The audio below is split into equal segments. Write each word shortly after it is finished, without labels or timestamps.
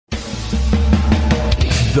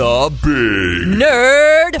The Big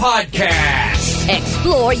Nerd Podcast.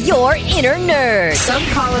 Explore your inner nerd. Some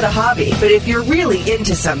call it a hobby, but if you're really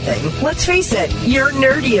into something, let's face it, you're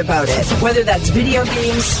nerdy about it. Whether that's video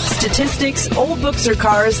games, statistics, old books, or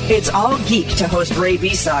cars, it's all geek to host Ray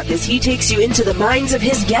Beasock as he takes you into the minds of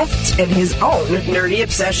his guests and his own nerdy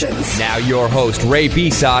obsessions. Now your host, Ray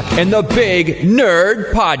Beasock, and the Big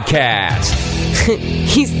Nerd Podcast.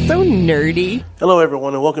 He's so nerdy. Hello,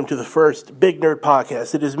 everyone, and welcome to the first Big Nerd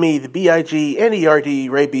Podcast. It is me, the BIGNERD,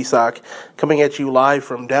 Ray Beasock, coming at you live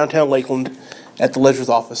from downtown Lakeland at the Ledger's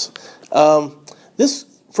office. This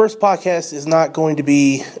first podcast is not going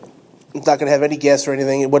to have any guests or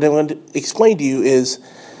anything. What I'm going to explain to you is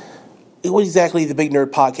what exactly the Big Nerd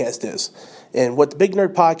Podcast is. And what the Big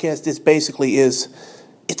Nerd Podcast is basically is,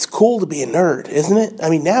 it's cool to be a nerd, isn't it? I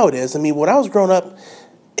mean, now it is. I mean, when I was growing up,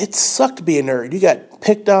 it sucked to be a nerd. You got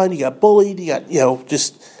picked on, you got bullied, you got,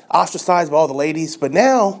 just ostracized by all the ladies. But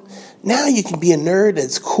now you can be a nerd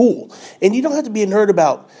that's cool. And you don't have to be a nerd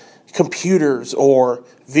about computers or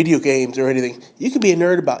video games or anything. You can be a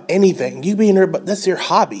nerd about anything. You can be a nerd about, that's your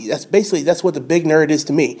hobby. That's what the big nerd is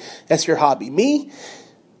to me. That's your hobby. Me,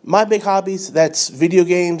 my big hobbies, that's video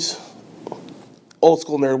games, old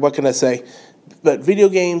school nerd, what can I say? But video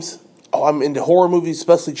games, I'm into horror movies,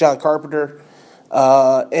 especially John Carpenter.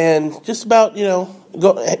 And just about,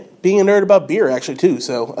 being a nerd about beer actually too.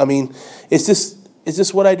 So, I mean, it's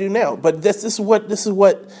just what I do now. But this is what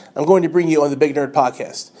I'm going to bring you on the Big Nerd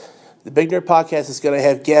Podcast. The Big Nerd Podcast is going to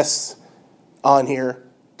have guests on here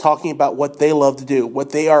talking about what they love to do, what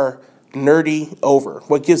they are nerdy over,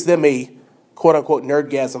 what gives them a quote unquote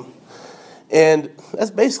nerdgasm. And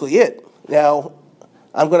that's basically it. Now,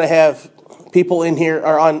 I'm going to have people in here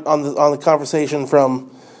are on the conversation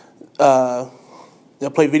from, they'll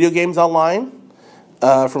play video games online,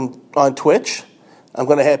 on Twitch. I'm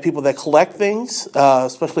going to have people that collect things,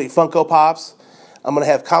 especially Funko Pops. I'm going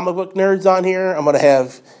to have comic book nerds on here. I'm going to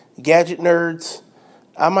have gadget nerds.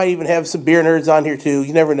 I might even have some beer nerds on here too.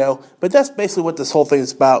 You never know. But that's basically what this whole thing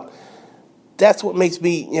is about. That's what makes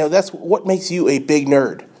me, that's what makes you a big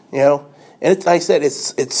nerd, And it's, like I said,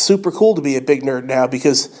 it's super cool to be a big nerd now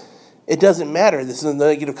because it doesn't matter. This is a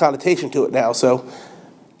negative connotation to it now. So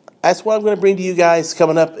that's what I'm going to bring to you guys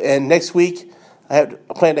coming up. And next week, I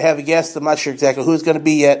plan to have a guest. I'm not sure exactly who it's going to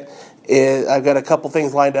be yet. I've got a couple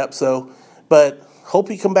things lined up. But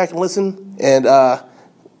hope you come back and listen. And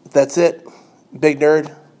that's it. Big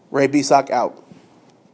Nerd, Ray Beasock out.